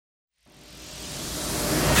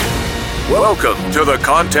Welcome to the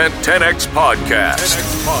Content 10X Podcast,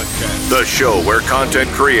 the show where content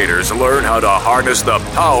creators learn how to harness the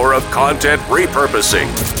power of content repurposing.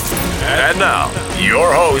 And now,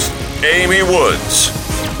 your host, Amy Woods.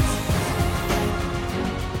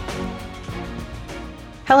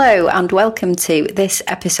 Hello and welcome to this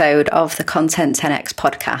episode of the Content 10X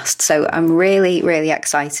podcast. So I'm really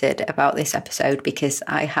excited about this episode because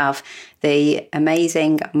I have the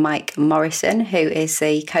amazing Mike Morrison, who is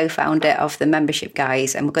the co-founder of the Membership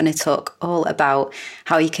Guys, and we're going to talk all about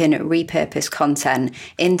how you can repurpose content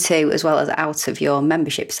into as well as out of your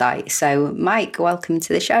membership site. So Mike, welcome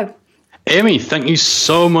to the show. Amy, thank you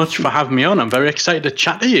so much for having me on. I'm very excited to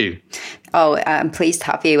chat to you. Oh, I'm pleased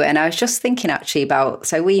to have you. And I was just thinking actually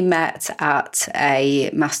so we met at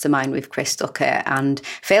a mastermind with Chris Ducker, and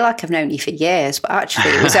I feel like I've known you for years, but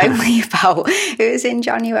actually it was it was in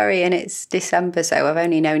January and it's December. So I've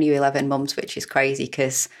only known you 11 months, which is crazy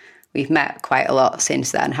because we've met quite a lot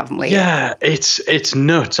since then, haven't we? Yeah, it's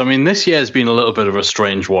nuts. I mean, this year has been a little bit of a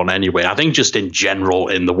strange one anyway, I think just in general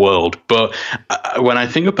in the world. But when I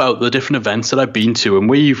think about the different events that I've been to, and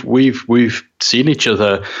we've seen each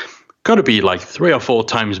other, got to be like 3 or 4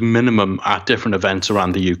 times minimum at different events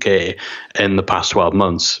around the UK in the past 12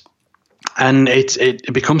 months. And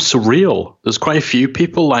it becomes surreal. There's quite a few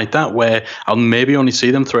people like that where I'll maybe only see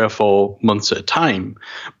them 3 or 4 months at a time,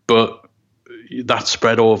 but that's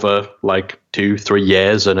spread over like 2-3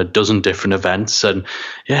 years and a dozen different events. And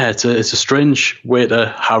yeah, it's a strange way to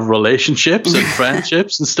have relationships and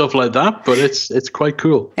friendships and stuff like that, but it's quite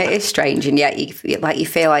cool. It is strange, and yet you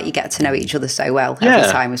feel like you get to know each other so well every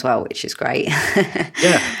time as well, which is great.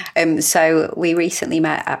 Yeah. So we recently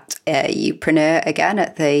met at Upreneur again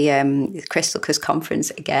at the Chris Ducker's conference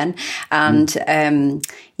again, and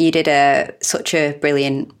you did such a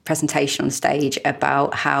brilliant presentation on stage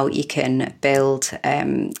about how you can build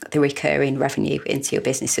the recurring revenue into your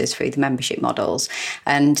businesses through the membership models.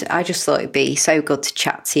 And I just thought it'd be so good to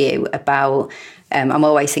chat to you about, I'm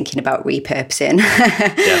always thinking about repurposing.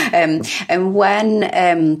 And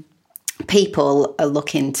when people are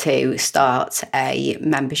looking to start a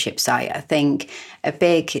membership site, I think a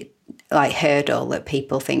big hurdle that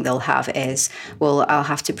people think they'll have is, well, I'll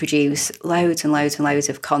have to produce loads and loads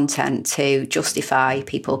of content to justify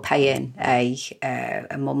people paying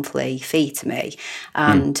a monthly fee to me.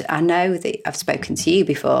 And I know that I've spoken to you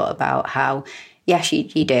before about how, yes,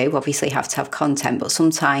 you do obviously have to have content, but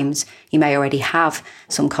sometimes you may already have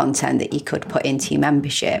some content that you could put into your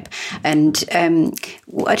membership. And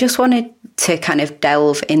I just wanted to kind of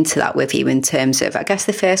delve into that with you in terms of, I guess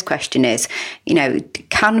the first question is,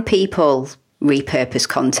 can people repurpose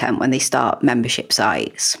content when they start membership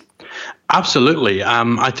sites? Absolutely.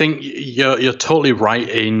 I think you're totally right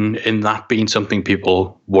in that being something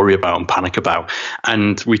people worry about and panic about.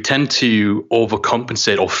 And we tend to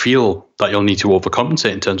overcompensate or feel that you'll need to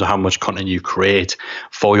overcompensate in terms of how much content you create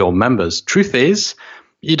for your members. Truth is,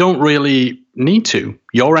 you don't really need to.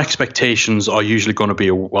 Your expectations are usually going to be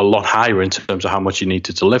a lot higher in terms of how much you need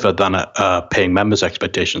to deliver than a paying member's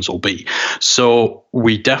expectations will be. So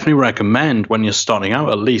we definitely recommend when you're starting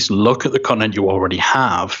out, at least look at the content you already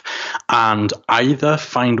have and either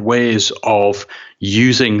find ways of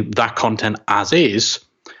using that content as is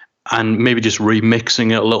and maybe just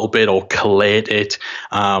remixing it a little bit or collate it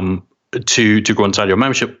to go inside your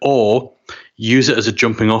membership, or use it as a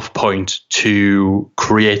jumping off point to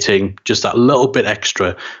creating just that little bit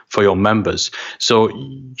extra for your members. So,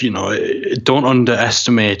 don't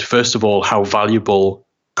underestimate, first of all, how valuable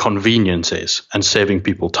convenience is and saving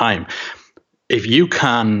people time. If you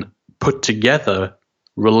can put together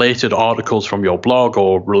related articles from your blog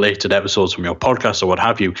or related episodes from your podcast or what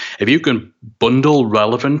have you, if you can bundle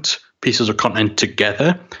relevant pieces of content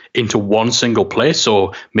together into one single place,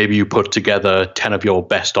 so maybe you put together 10 of your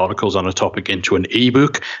best articles on a topic into an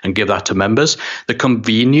ebook and give that to members, the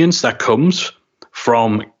convenience that comes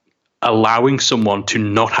from allowing someone to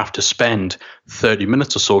not have to spend 30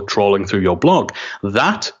 minutes or so trawling through your blog,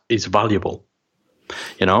 that is valuable.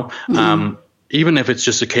 Even if it's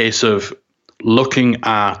just a case of looking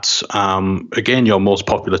at, again, your most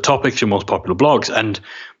popular topics, your most popular blogs, and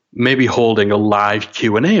maybe holding a live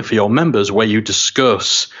Q&A for your members where you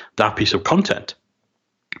discuss that piece of content.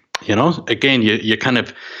 Again, you're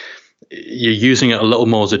using it a little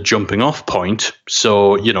more as a jumping off point.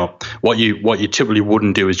 So, what you typically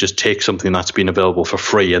wouldn't do is just take something that's been available for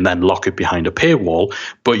free and then lock it behind a paywall,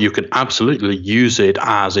 but you can absolutely use it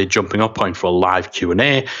as a jumping off point for a live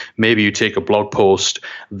Q&A. Maybe you take a blog post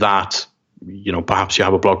that, perhaps you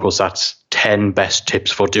have a blog post that's 10 best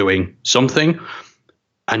tips for doing something,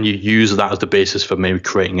 and you use that as the basis for maybe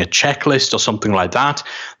creating a checklist or something like that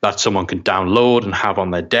someone can download and have on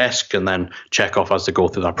their desk and then check off as they go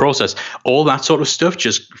through that process. All that sort of stuff,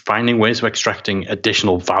 just finding ways of extracting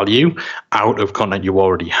additional value out of content you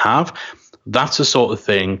already have. That's the sort of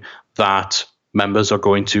thing that members are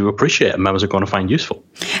going to appreciate and members are going to find useful.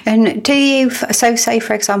 And do you, so say,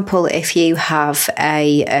 for example, if you have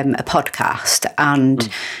a podcast and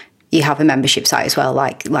you have a membership site as well,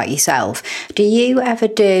 like yourself, do you ever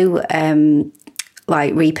do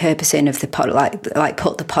like repurposing of the pod, like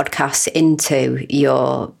put the podcasts into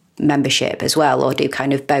your membership as well, or do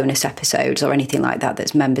kind of bonus episodes or anything like that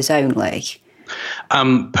that's members only?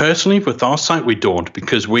 Personally, with our site, we don't,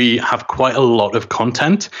 because we have quite a lot of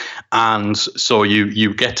content, and so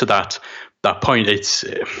you get to that point. It's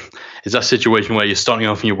that situation where you're starting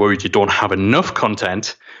off and you're worried you don't have enough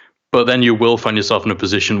content, but then you will find yourself in a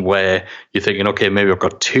position where you're thinking, okay, maybe I've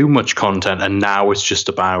got too much content, and now it's just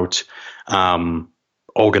about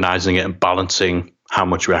organizing it and balancing how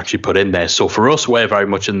much we actually put in there. So for us, we're very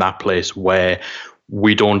much in that place where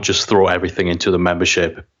we don't just throw everything into the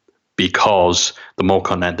membership, because the more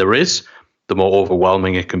content there is, the more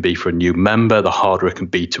overwhelming it can be for a new member, the harder it can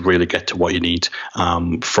be to really get to what you need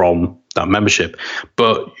from that membership.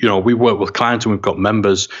 But, we work with clients and we've got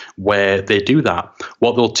members where they do that.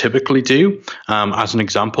 What they'll typically do, as an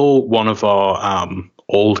example, one of our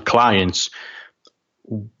old clients,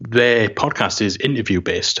 their podcast is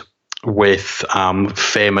interview-based with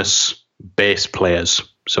famous bass players.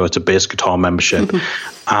 So it's a bass guitar membership.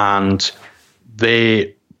 And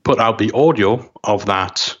they put out the audio of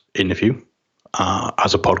that interview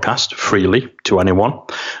as a podcast freely to anyone,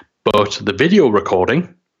 but the video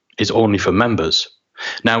recording is only for members.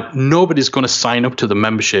 Now, nobody's going to sign up to the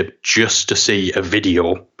membership just to see a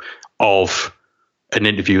video of an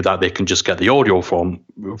interview that they can just get the audio from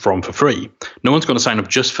for free. No one's going to sign up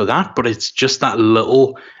just for that, but it's just that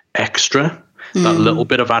little extra, that little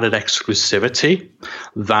bit of added exclusivity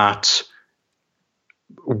that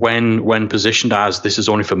when positioned as this is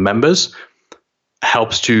only for members,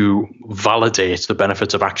 helps to validate the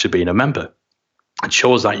benefits of actually being a member. It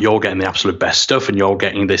shows that you're getting the absolute best stuff and you're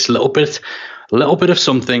getting this little bit of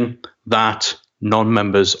something that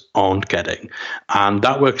non-members aren't getting. And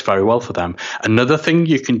that works very well for them. Another thing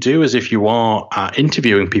you can do is, if you are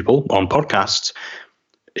interviewing people on podcasts,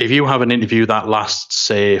 if you have an interview that lasts,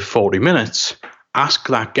 say, 40 minutes, ask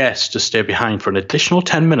that guest to stay behind for an additional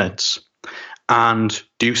 10 minutes and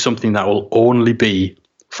do something that will only be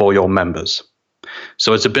for your members.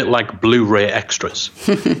 So it's a bit like Blu-ray extras,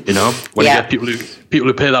 when you get people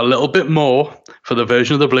who pay that little bit more for the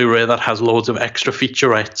version of the Blu-ray that has loads of extra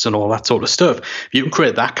featurettes and all that sort of stuff. If you can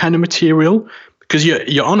create that kind of material, because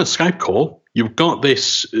you're on a Skype call, you've got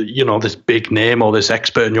this, this big name or this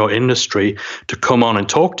expert in your industry to come on and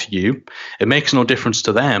talk to you. It makes no difference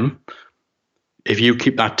to them if you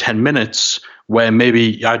keep that 10 minutes where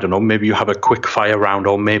maybe, I don't know, maybe you have a quick fire round,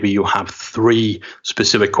 or maybe you have 3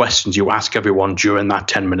 specific questions you ask everyone during that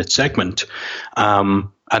 10-minute segment. And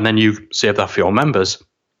then you save that for your members.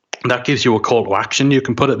 That gives you a call to action you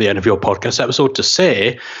can put at the end of your podcast episode to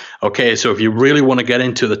say, okay, so if you really want to get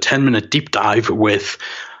into the 10-minute deep dive with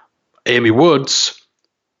Amy Woods,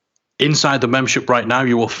 inside the membership right now,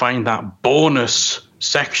 you will find that bonus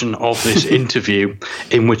section of this interview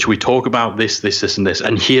in which we talk about this, and this,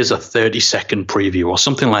 and here's a 30-second preview or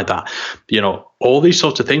something like that. All these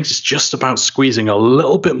sorts of things. It's just about squeezing a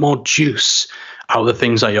little bit more juice out of the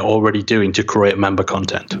things that you're already doing to create member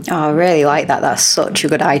content. Oh, I really like that. That's such a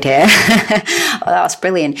good idea. That's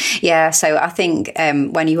brilliant. Yeah, so I think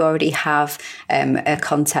when you already have a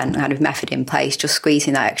content kind of method in place, just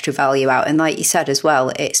squeezing that extra value out. And like you said as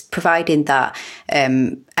well, it's providing that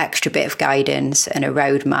extra bit of guidance and a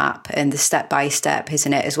roadmap and the step-by-step,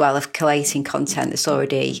 isn't it, as well, of collating content that's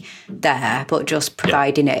already there, but just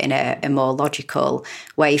providing it in a more logical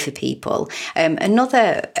way for people.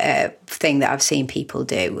 Another thing that I've seen people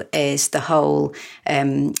do is the whole,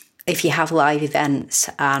 if you have live events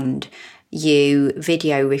and you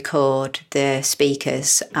video record the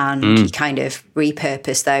speakers and you kind of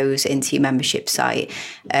repurpose those into your membership site.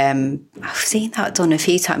 I've seen that done a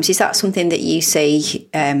few times. Is that something that you see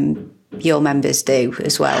your members do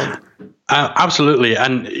as well? Absolutely.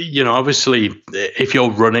 And, obviously, if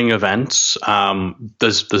you're running events,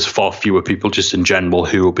 there's far fewer people just in general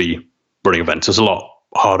who will be running events. It's a lot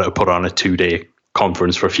harder to put on a 2-day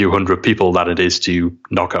conference for a few hundred people than it is to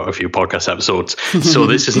knock out a few podcast episodes. So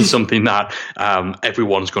this isn't something that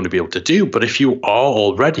everyone's going to be able to do. But if you are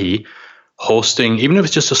already hosting, even if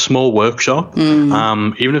it's just a small workshop,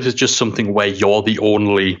 even if it's just something where you're the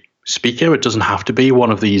only speaker. It doesn't have to be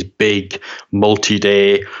one of these big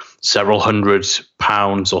multi-day, several £100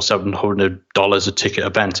 or $700 a ticket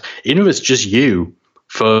event. Even if it's just you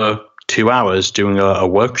for 2 hours doing a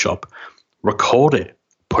workshop, record it,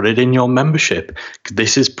 put it in your membership.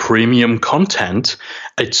 This is premium content.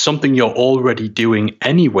 It's something you're already doing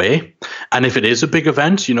anyway. And if it is a big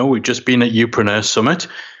event, we've just been at Upreneur Summit,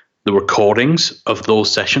 the recordings of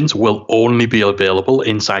those sessions will only be available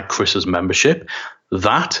inside Chris's membership.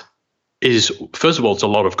 That is, first of all, it's a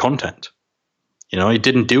lot of content. He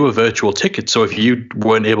didn't do a virtual ticket. So if you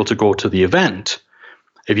weren't able to go to the event,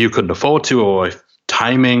 if you couldn't afford to, or if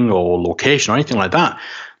timing or location or anything like that,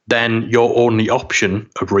 then your only option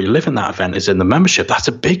of reliving that event is in the membership. That's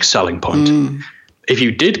a big selling point. If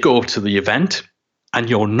you did go to the event and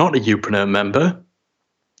you're not a Upreneur member,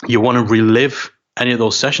 you want to relive any of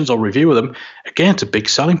those sessions or review them, again, it's a big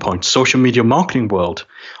selling point. Social media marketing world,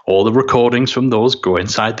 all the recordings from those go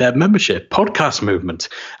inside their membership. Podcast movement,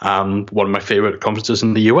 one of my favorite conferences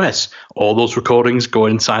in the US, all those recordings go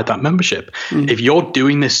inside that membership. If you're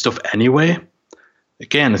doing this stuff anyway,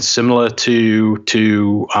 again, it's similar to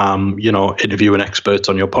interviewing experts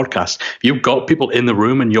on your podcast. If you've got people in the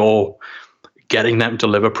room and you're getting them to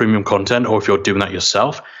deliver premium content, or if you're doing that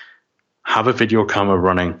yourself, have a video camera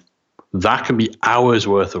running. That can be hours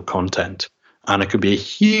worth of content, and it could be a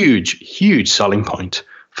huge, huge selling point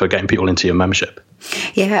for getting people into your membership.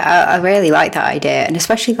 Yeah, I really like that idea. And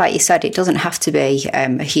especially, like you said, it doesn't have to be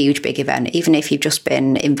a huge, big event. Even if you've just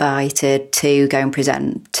been invited to go and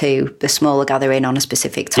present to a smaller gathering on a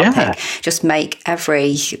specific topic, just make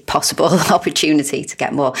every possible opportunity to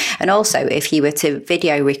get more. And also, if you were to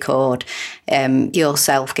video record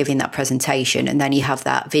yourself giving that presentation, and then you have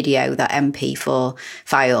that video, that MP4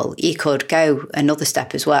 file, you could go another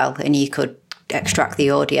step as well, and you could extract the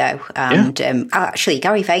audio. And actually,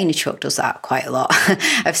 Gary Vaynerchuk does that quite a lot.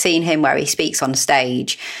 I've seen him where he speaks on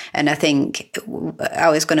stage, and I think I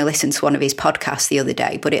was going to listen to one of his podcasts the other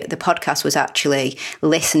day, but the podcast was actually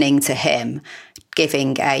listening to him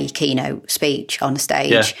giving a keynote speech on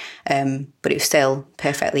stage, but it was still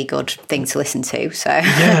perfectly good thing to listen to. So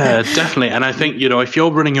yeah, definitely. And I think, if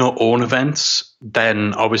you're running your own events,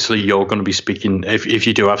 then obviously you're going to be speaking, if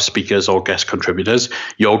you do have speakers or guest contributors,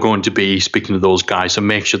 you're going to be speaking to those guys. So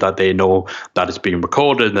make sure that they know that it's being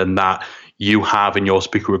recorded and that you have in your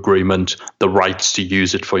speaker agreement the rights to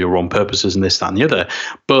use it for your own purposes and this, that, and the other.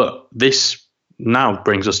 But this now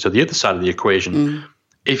brings us to the other side of the equation.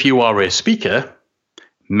 If you are a speaker,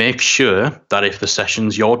 make sure that if the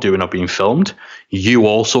sessions you're doing are being filmed, you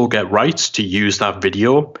also get rights to use that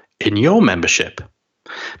video in your membership.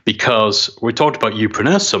 Because we talked about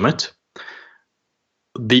Upreneur Summit,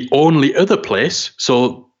 the only other place,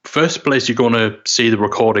 so first place you're going to see the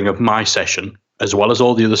recording of my session, as well as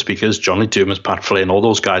all the other speakers, John Lee Dumas, Pat Flynn, all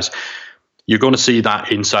those guys, you're going to see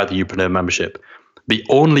that inside the Upreneur membership. The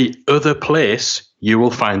only other place you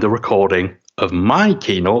will find the recording of my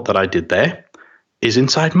keynote that I did there is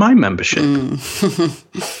inside my membership.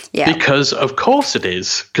 Because of course it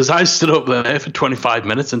is. Because I stood up there for 25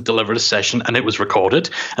 minutes and delivered a session, and it was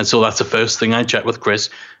recorded. And so that's the first thing I checked with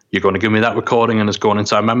Chris. You're going to give me that recording and it's going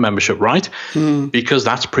inside my membership, right? Because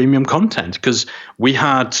that's premium content. Because we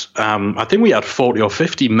had, I think we had 40 or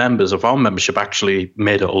 50 members of our membership actually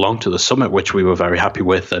made it along to the summit, which we were very happy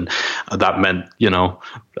with. And that meant,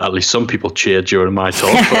 at least some people cheered during my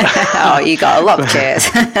talk. Oh, you got a lot of cheers.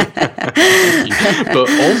 But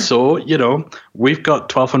also, we've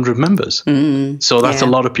got 1,200 members. So that's a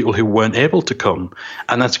lot of people who weren't able to come.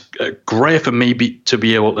 And that's great for me to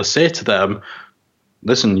be able to say to them,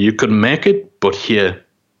 listen, you couldn't make it, but here,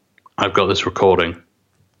 I've got this recording.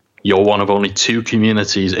 You're one of only 2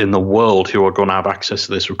 communities in the world who are going to have access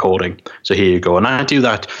to this recording. So here you go. And I do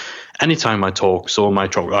that anytime I talk. So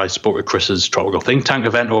I spoke at Chris's Tropical Think Tank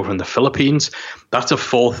event over in the Philippines. That's a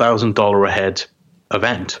 $4,000 a head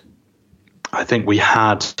event. I think we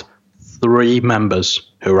had 3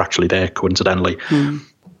 members who were actually there, coincidentally.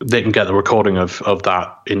 They can get the recording of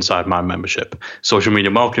that inside my membership. Social media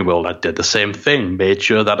marketing world, I did the same thing, made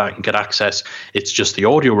sure that I can get access. It's just the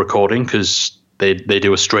audio recording because they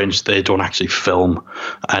do they don't actually film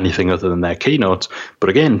anything other than their keynotes. But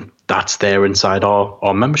again, that's there inside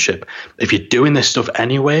our membership. If you're doing this stuff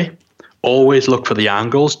anyway, always look for the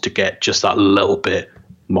angles to get just that little bit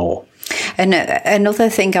more. And another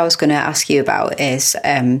thing I was going to ask you about is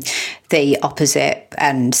the opposite.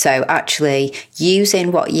 And so actually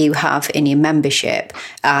using what you have in your membership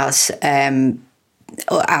as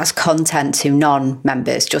as content to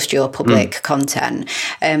non-members, just your public content.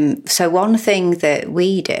 So one thing that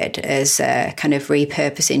we did as a kind of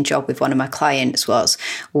repurposing job with one of my clients was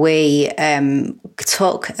we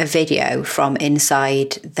took a video from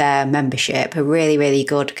inside their membership, a really, really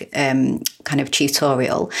good kind of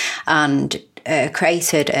tutorial, and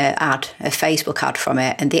created an ad, a Facebook ad from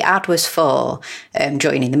it, and the ad was for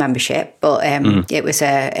joining the membership, but it was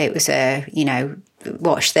a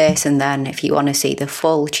watch this, and then if you want to see the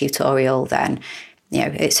full tutorial, then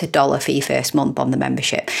it's $1 for your first month on the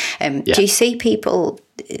membership. Do you see people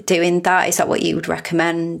doing that? Is that what you would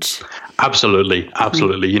recommend? Absolutely.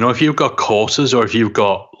 If you've got courses or if you've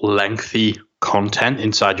got lengthy content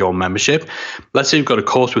inside your membership, let's say you've got a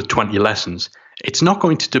course with 20 lessons, it's not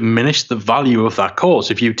going to diminish the value of that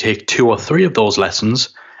course if you take 2 or 3 of those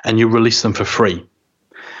lessons and you release them for free.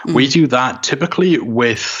 We do that typically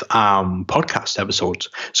with podcast episodes.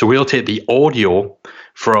 So we'll take the audio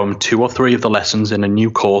from 2 or 3 of the lessons in a new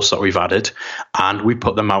course that we've added, and we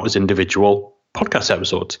put them out as individual podcast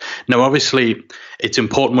episodes. Now, obviously, it's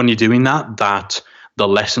important when you're doing that the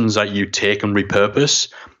lessons that you take and repurpose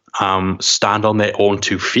stand on their own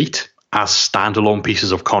 2 feet as standalone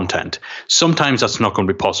pieces of content. Sometimes that's not going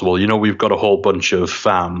to be possible. We've got a whole bunch of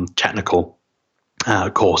technical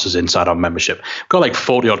courses inside our membership. We've got like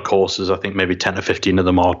 40 odd courses. I think maybe 10 to 15 of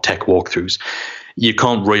them are tech walkthroughs. You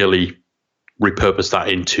can't really repurpose that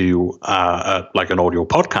into like an audio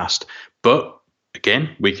podcast. But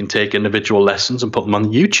again, we can take individual lessons and put them on the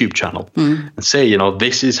YouTube channel and say,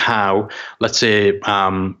 this is how, let's say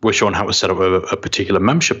we're showing how to set up a particular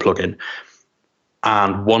membership plugin.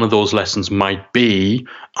 And one of those lessons might be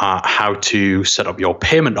how to set up your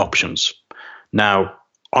payment options. Now,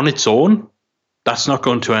 on its own, that's not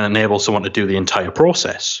going to enable someone to do the entire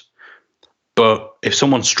process. But if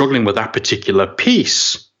someone's struggling with that particular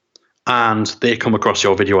piece and they come across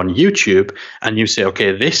your video on YouTube and you say,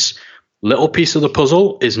 okay, this little piece of the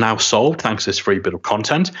puzzle is now solved thanks to this free bit of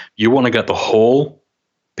content. You want to get the whole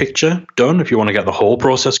picture done. If you want to get the whole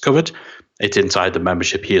process covered, it's inside the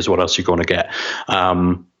membership. Here's what else you're going to get.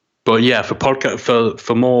 But yeah,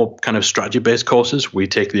 for more kind of strategy-based courses, we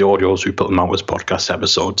take the audios, we put them out as podcast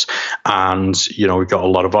episodes. And, we've got a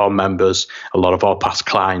lot of our members, a lot of our past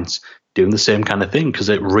clients doing the same kind of thing, because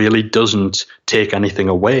it really doesn't take anything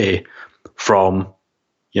away from,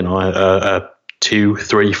 a 2,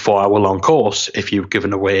 3, 4 hour long course if you've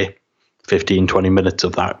given away 15, 20 minutes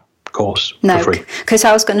of that course for free. Because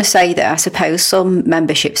I was going to say that I suppose some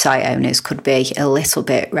membership site owners could be a little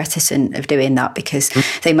bit reticent of doing that because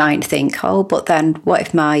they might think, but then what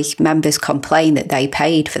if my members complain that they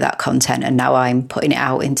paid for that content and now I'm putting it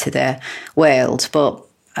out into the world? But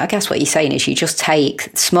I guess what you're saying is you just take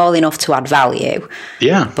small enough to add value.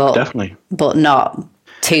 Yeah, definitely. But not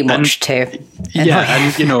too much to yeah,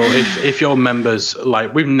 and if your members,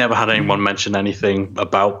 like, we've never had anyone mention anything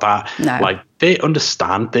about that. No. Like, they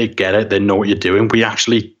understand, they get it, they know what you're doing. We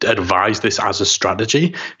actually advise this as a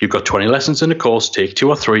strategy. You've got 20 lessons in a course, take 2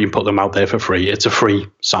 or 3 and put them out there for free. It's a free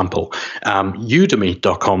sample.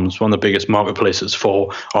 Udemy.com is one of the biggest marketplaces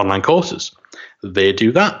for online courses. They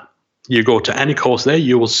do that. You go to any course there,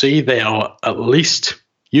 you will see there are at least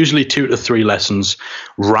usually 2 to 3 lessons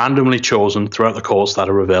randomly chosen throughout the course that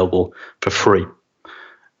are available for free.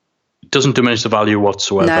 It doesn't diminish the value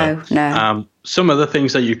whatsoever. No. Some other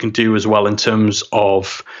things that you can do as well in terms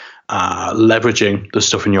of leveraging the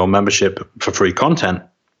stuff in your membership for free content.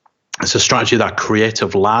 It's a strategy that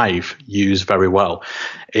Creative Live use very well.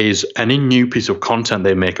 Is any new piece of content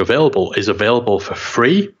they make available is available for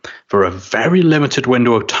free for a very limited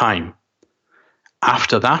window of time.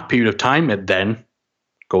 After that period of time, it then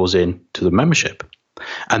goes into the membership.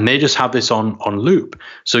 And they just have this on loop.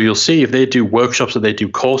 So you'll see if they do workshops or they do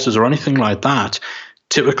courses or anything like that,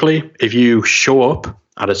 typically if you show up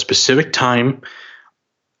at a specific time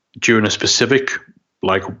during a specific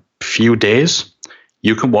few days,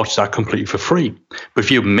 you can watch that completely for free. But if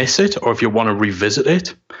you miss it or if you want to revisit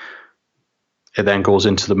it, it then goes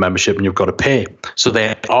into the membership and you've got to pay. So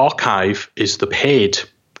their archive is the paid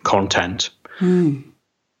content.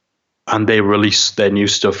 And they release their new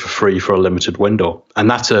stuff for free for a limited window. And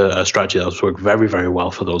that's a strategy that's worked very, very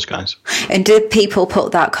well for those guys. And do people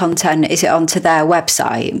put that content, is it onto their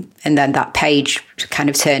website? And then that page kind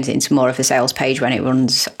of turns into more of a sales page when it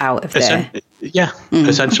runs out of there? Yeah,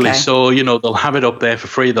 essentially. Okay. So, they'll have it up there for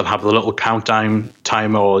free. They'll have the little countdown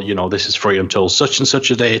timer, or, this is free until such and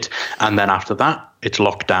such a date. And then after that, it's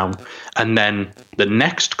locked down. And then the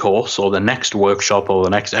next course or the next workshop or the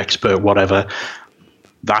next expert, whatever,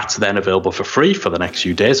 that's then available for free for the next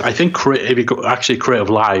few days. I think if you go, actually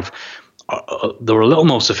Creative Live they're a little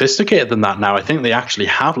more sophisticated than that now. I think they actually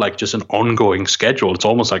have like just an ongoing schedule. It's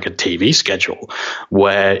almost like a TV schedule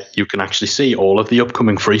where you can actually see all of the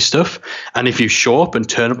upcoming free stuff. And if you show up and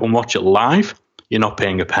turn up and watch it live, you're not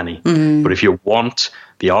paying a penny. But if you want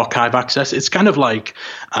the archive access, it's kind of like,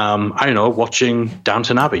 I don't know, watching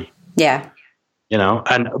Downton Abbey. Yeah. You know,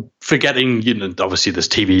 and forgetting, you know, obviously there's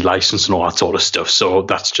TV license and all that sort of stuff. So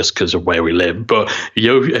that's just because of where we live. But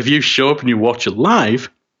if you show up and you watch it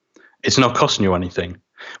live, it's not costing you anything.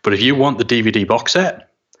 But if you want the DVD box set,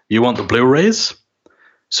 you want the Blu-rays,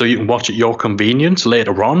 so you can watch at your convenience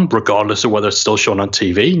later on, regardless of whether it's still shown on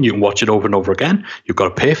TV, and you can watch it over and over again, you've got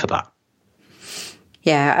to pay for that.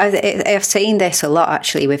 Yeah, I've seen this a lot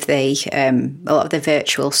actually with a lot of the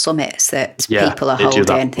virtual summits that people are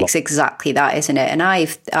holding. It's exactly that, isn't it? And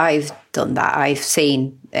I've done that. I've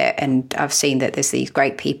seen it, and I've seen that there's these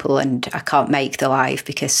great people, and I can't make the live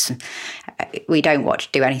because we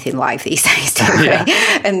don't do anything live these days, do we?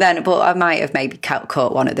 And then, but I might have maybe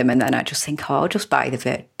caught one of them, and then I just think, I'll just buy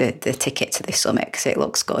the ticket to this summit because it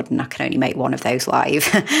looks good, and I can only make one of those live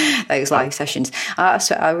sessions.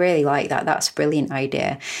 So I really like that. That's a brilliant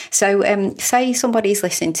idea. So, say somebody's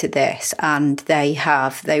listening to this and they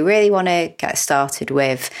really want to get started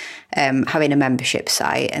with having a membership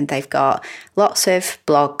site, and they've got lots of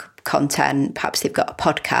blog content. Perhaps they've got a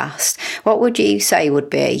podcast. What would you say would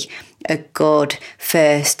be a good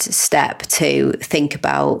first step to think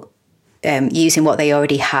about using what they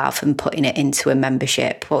already have and putting it into a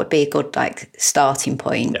membership? What would be a good starting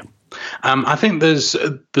point? I think there's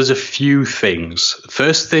a few things.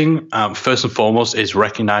 First and foremost is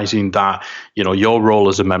recognizing that, you know, your role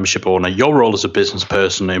as a membership owner, your role as a business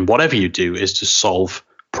person, and whatever you do is to solve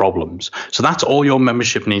problems. So that's all your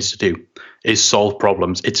membership needs to do, is solve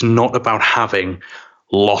problems. It's not about having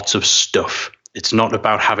lots of stuff. It's not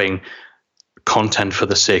about having content for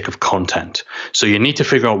the sake of content. So you need to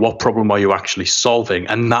figure out what problem are you actually solving,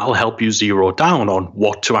 and that'll help you zero down on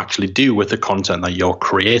what to actually do with the content that you're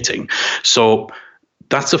creating. So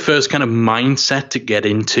that's the first kind of mindset to get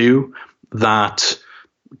into, that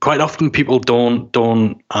quite often people don't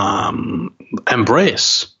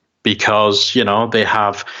embrace, because, you know, they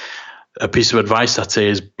have a piece of advice that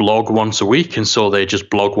says blog once a week, and so they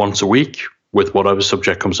just blog once a week with whatever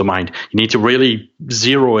subject comes to mind. You need to really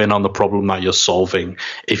zero in on the problem that you're solving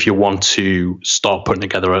if you want to start putting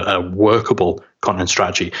together a workable content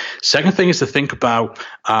strategy. Second thing is to think about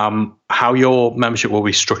how your membership will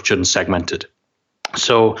be structured and segmented.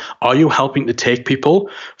 So are you helping to take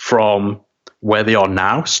people from where they are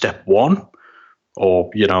now, step one,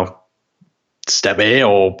 or, you know, step A,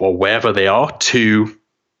 or wherever they are, to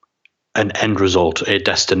an end result, a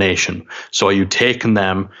destination? So are you taking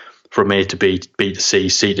them from A to B, B to C,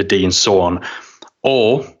 C to D, and so on?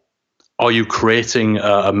 Or are you creating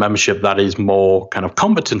a membership that is more kind of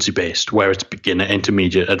competency-based, where it's beginner,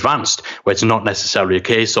 intermediate, advanced, where it's not necessarily a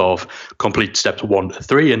case of complete steps 1 to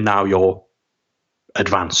 3 and now you're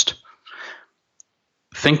advanced?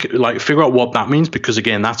 Figure out what that means, because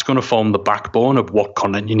again, that's going to form the backbone of what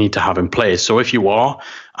content you need to have in place. So if you are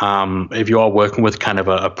working with kind of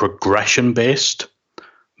a progression-based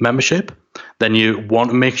membership, then you want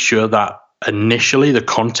to make sure that initially the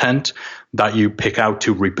content that you pick out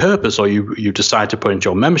to repurpose, or you decide to put into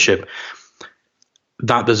your membership,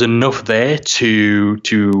 that there's enough there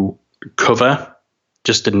to cover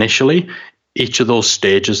just initially each of those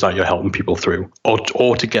stages that you're helping people through,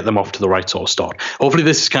 or to get them off to the right sort of start. Hopefully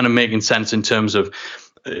this is kind of making sense in terms of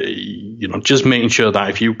just making sure that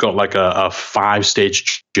if you've got like a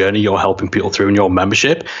 5-stage journey you're helping people through in your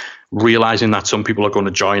membership, realizing that some people are going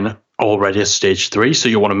to join already at stage 3. So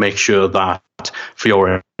you want to make sure that for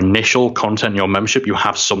your initial content in your membership, you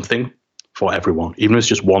have something for everyone, even if it's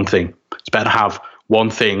just one thing. It's better to have one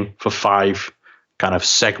thing for 5 kind of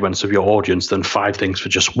segments of your audience than 5 things for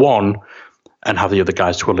just one, and have the other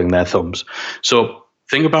guys twiddling their thumbs. So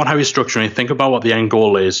think about how you're structuring it. Think about what the end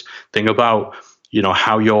goal is. Think about, you know,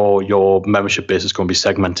 how your membership base is going to be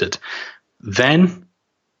segmented. Then,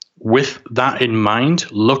 with that in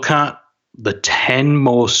mind, look at the 10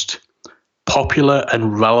 most popular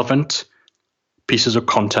and relevant pieces of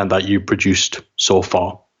content that you produced so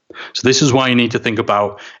far. So this is why you need to think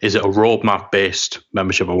about, is it a roadmap-based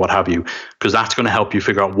membership or what have you? Because that's going to help you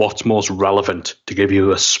figure out what's most relevant to give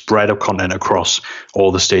you a spread of content across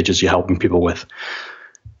all the stages you're helping people with.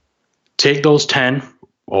 Take those 10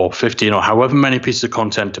 or 15 or however many pieces of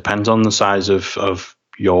content, depends on the size of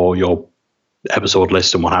your episode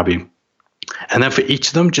list and what have you. And then for each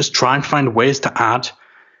of them, just try and find ways to add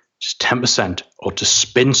just 10% or to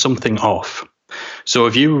spin something off. So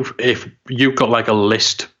if you've got like a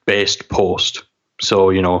list-based post,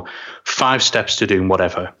 So, 5 steps to doing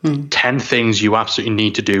whatever, 10 things you absolutely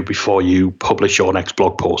need to do before you publish your next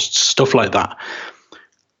blog post, stuff like that.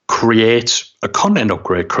 Create a content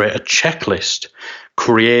upgrade, create a checklist,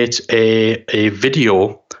 create a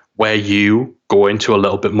video where you go into a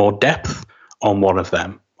little bit more depth on one of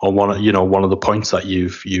them, on one of the points that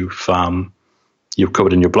you've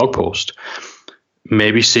covered in your blog post.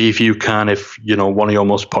 Maybe see if you can, if one of your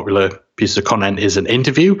most popular pieces of content is an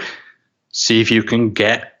interview, see if you can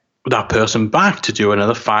get that person back to do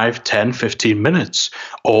another 5, 10, 15 minutes,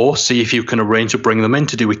 or see if you can arrange to bring them in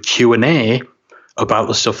to do a Q&A about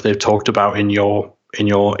the stuff they've talked about in your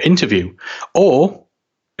interview. Or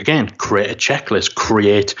again, create a checklist,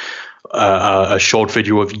 create a short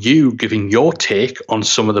video of you giving your take on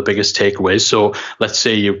some of the biggest takeaways. So let's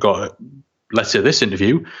say this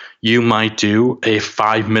interview, you might do a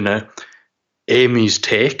 5-minute Amy's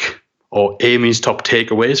take or Amy's top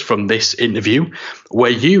takeaways from this interview,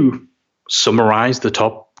 where you summarize the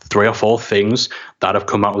top 3 or 4 things that have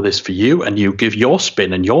come out of this for you, and you give your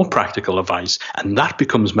spin and your practical advice, and that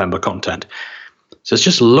becomes member content. So it's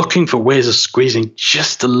just looking for ways of squeezing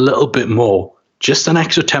just a little bit more, just an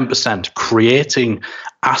extra 10%, creating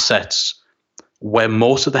assets where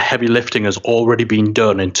most of the heavy lifting has already been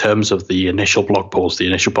done in terms of the initial blog post, the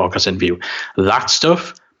initial podcast interview. That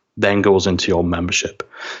stuff then goes into your membership.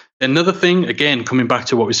 Another thing, again, coming back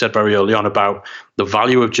to what we said very early on about the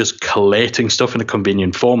value of just collating stuff in a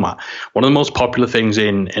convenient format. One of the most popular things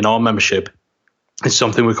in our membership is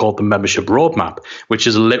something we call the membership roadmap, which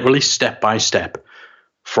is literally step-by-step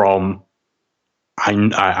from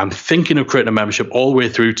I'm thinking of creating a membership all the way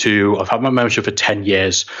through to I've had my membership for 10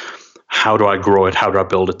 years. How do I grow it? How do I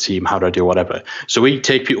build a team? How do I do whatever? So we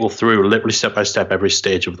take people through literally step-by-step every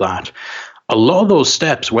stage of that. A lot of those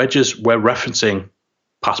steps, we're referencing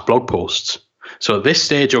past blog posts. So at this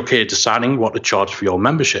stage, okay, deciding what to charge for your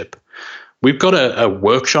membership. We've got a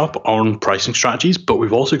workshop on pricing strategies, but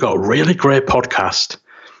we've also got a really great podcast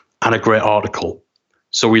and a great article.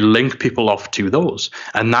 So we link people off to those,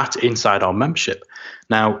 and that's inside our membership.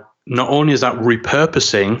 Now, not only is that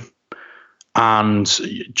repurposing and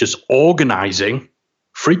just organizing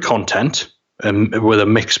free content with a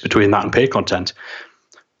mix between that and paid content,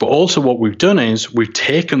 but also what we've done is we've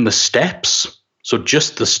taken the steps, so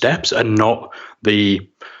just the steps and not the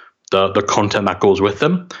content that goes with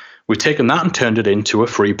them. We've taken that and turned it into a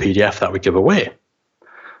free PDF that we give away.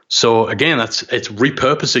 So again, it's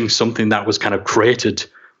repurposing something that was kind of created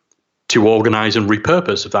to organize and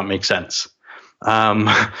repurpose, if that makes sense.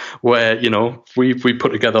 Where, we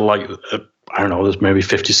put together there's maybe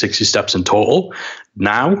 50, 60 steps in total.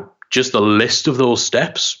 Now, just the list of those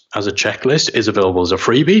steps as a checklist is available as a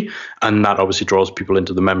freebie, and that obviously draws people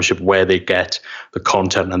into the membership where they get the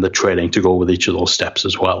content and the training to go with each of those steps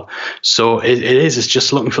as well. So it's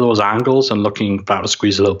just looking for those angles and looking for how to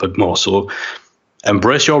squeeze a little bit more. So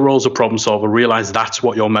embrace your role as a problem solver, realize that's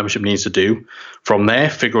what your membership needs to do. From there,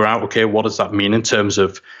 figure out, okay, what does that mean in terms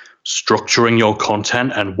of structuring your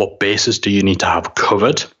content and what bases do you need to have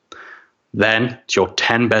covered? Then it's your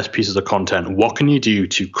 10 best pieces of content. What can you do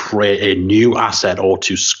to create a new asset or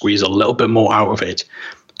to squeeze a little bit more out of it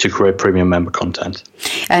to create premium member content?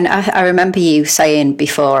 And I remember you saying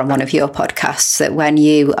before on one of your podcasts that when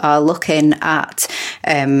you are looking at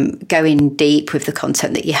going deep with the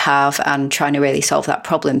content that you have and trying to really solve that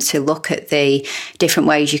problem, to look at the different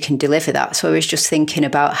ways you can deliver that. So I was just thinking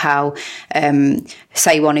about how,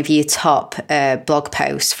 say, one of your top blog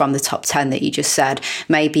posts from the top 10 that you just said,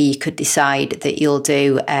 maybe you could decide that you'll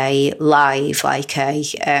do a live, like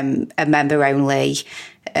a member-only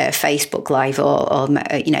Facebook Live or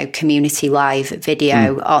community live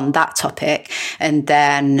video on that topic, and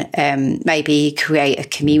then maybe create a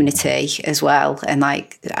community as well and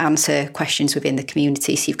answer questions within the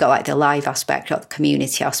community. So you've got the live aspect, you've got the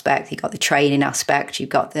community aspect, you've got the training aspect, you've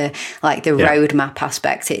got the roadmap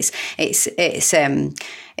aspect. It's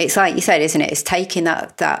like you said, isn't it? It's taking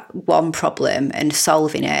that one problem and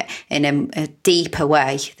solving it in a deeper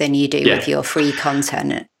way than you do with your free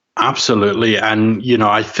content. Absolutely. And,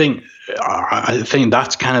 I think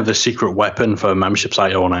that's kind of the secret weapon for a membership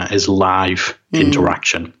site owner is live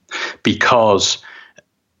interaction, because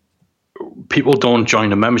people don't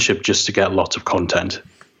join a membership just to get lots of content.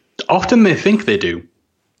 Often they think they do.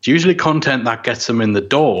 It's usually content that gets them in the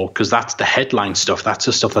door because that's the headline stuff. That's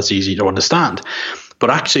the stuff that's easy to understand. But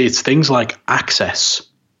actually, it's things like access.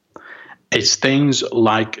 It's things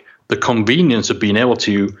like the convenience of being able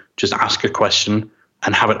to just ask a question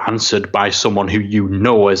and have it answered by someone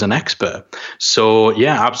who is an expert. So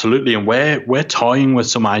yeah, absolutely. And we're toying with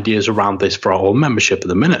some ideas around this for our own membership at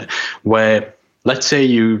the minute, where let's say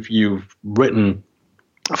you've written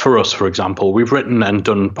for us, for example, we've written and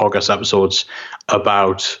done podcast episodes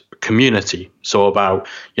about community. So about,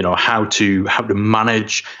 how to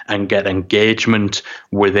manage and get engagement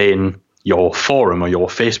within your forum or your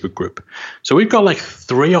Facebook group. So we've got like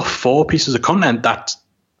 3 or 4 pieces of content that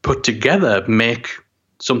put together make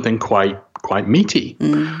something quite meaty.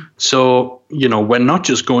 So, we're not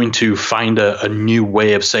just going to find a new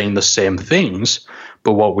way of saying the same things,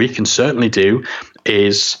 but what we can certainly do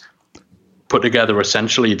is put together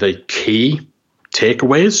essentially the key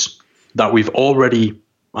takeaways that we've already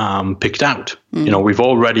picked out. We've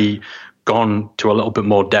already gone to a little bit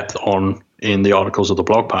more depth on in the articles of the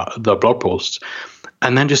blog posts,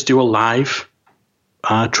 and then just do a live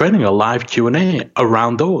training, a live Q&A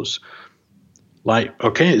around those. Like,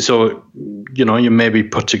 okay, so, you maybe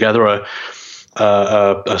put together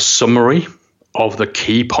a summary of the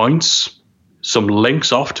key points, some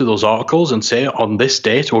links off to those articles, and say, on this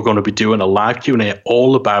date, we're going to be doing a live Q&A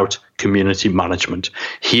all about community management.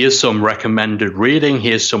 Here's some recommended reading.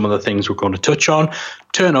 Here's some of the things we're going to touch on.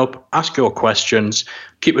 Turn up, ask your questions,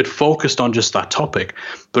 keep it focused on just that topic.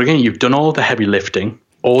 But again, you've done all the heavy lifting.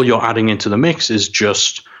 All you're adding into the mix is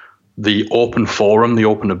just the open forum, the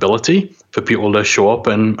open ability for people to show up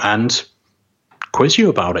and quiz you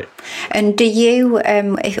about it. And do you,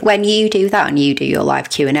 when you do that and you do your live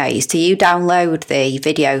Q&As, do you download the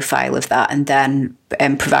video file of that and then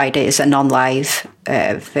provide it as a non-live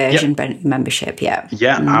version membership? Yeah,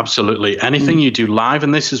 absolutely. Anything you do live,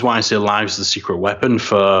 and this is why I say live is the secret weapon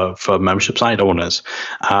for membership site owners,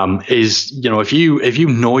 is, if you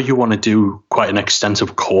know you want to do quite an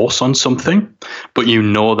extensive course on something, but you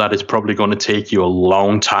know that it's probably going to take you a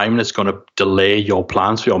long time and it's going to delay your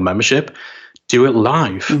plans for your membership, do it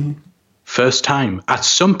live. First time. At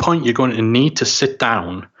some point, you're going to need to sit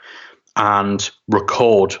down and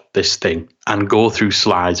record this thing and go through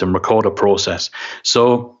slides and record a process.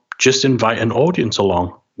 So just invite an audience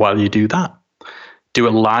along while you do that. Do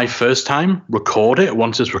it live first time, record it.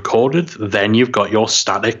 Once it's recorded, then you've got your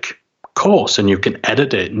static course and you can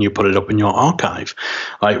edit it and you put it up in your archive.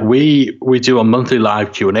 Like we do a monthly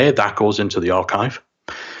live Q&A that goes into the archive.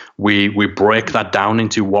 We break that down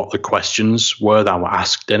into what the questions were that were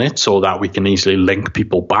asked in it so that we can easily link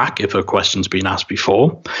people back if a question's been asked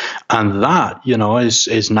before. And that,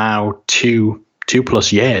 is now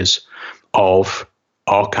 2+ years of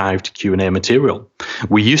archived Q&A material.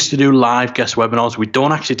 We used to do live guest webinars. We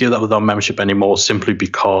don't actually do that with our membership anymore simply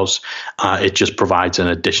because it just provides an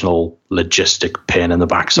additional logistic pain in the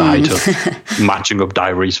backside of matching up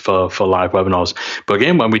diaries for live webinars. But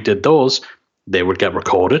again, when we did those, they would get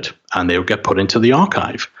recorded and they would get put into the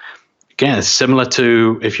archive. Again, it's similar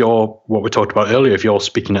to what we talked about earlier, if you're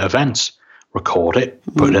speaking at events, record it,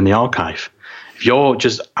 put it in the archive. If you're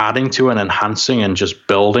just adding to and enhancing and just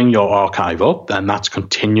building your archive up, then that's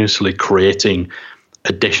continuously creating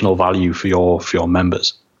additional value for your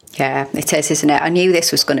members. Yeah, it is, isn't it? I knew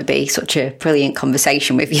this was going to be such a brilliant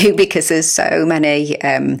conversation with you because there's so many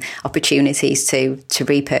opportunities to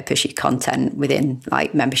repurpose your content within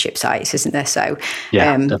like membership sites, isn't there? So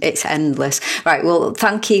it's endless. Right. Well,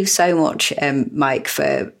 thank you so much, Mike,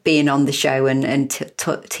 for being on the show and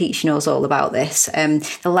teaching us all about this.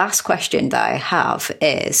 The last question that I have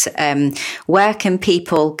is, where can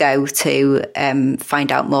people go to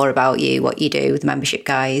find out more about you, what you do, the membership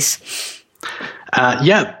guys?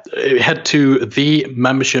 Head to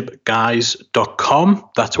themembershipguys.com.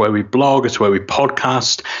 That's where we blog, it's where we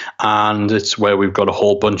podcast, and it's where we've got a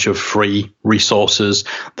whole bunch of free resources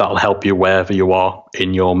that'll help you wherever you are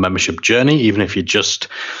in your membership journey. Even if you're just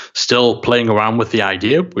still playing around with the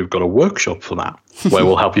idea, we've got a workshop for that where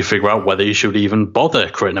we'll help you figure out whether you should even bother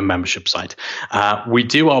creating a membership site. We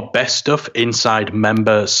do our best stuff inside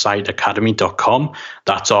membersiteacademy.com.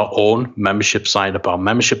 That's our own membership site about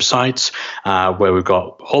membership sites, where we've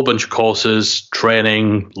got a whole bunch of courses,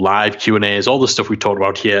 training, live Q&As, all the stuff we talked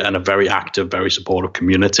about here, and a very active, very supportive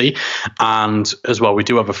community. And as well, we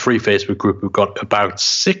do have a free Facebook group. We've got about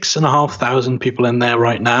 6,500 people in there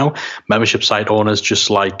right now, membership site owners, just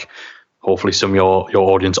like hopefully some of your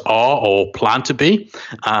audience are or plan to be.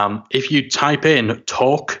 If you type in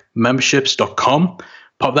talkmemberships.com,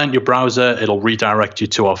 pop that in your browser, it'll redirect you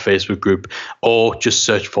to our Facebook group, or just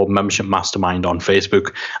search for Membership Mastermind on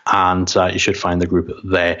Facebook and you should find the group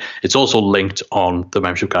there. It's also linked on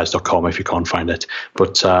themembershipguys.com if you can't find it.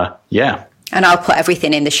 But And I'll put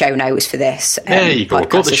everything in the show notes for this there you go.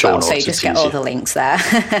 Go to the show notes. So you just get all the links there.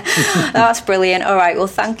 That's brilliant. All right. Well,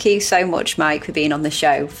 thank you so much, Mike, for being on the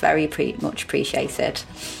show. Very much appreciated.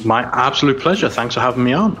 My absolute pleasure. Thanks for having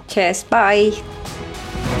me on. Cheers. Bye.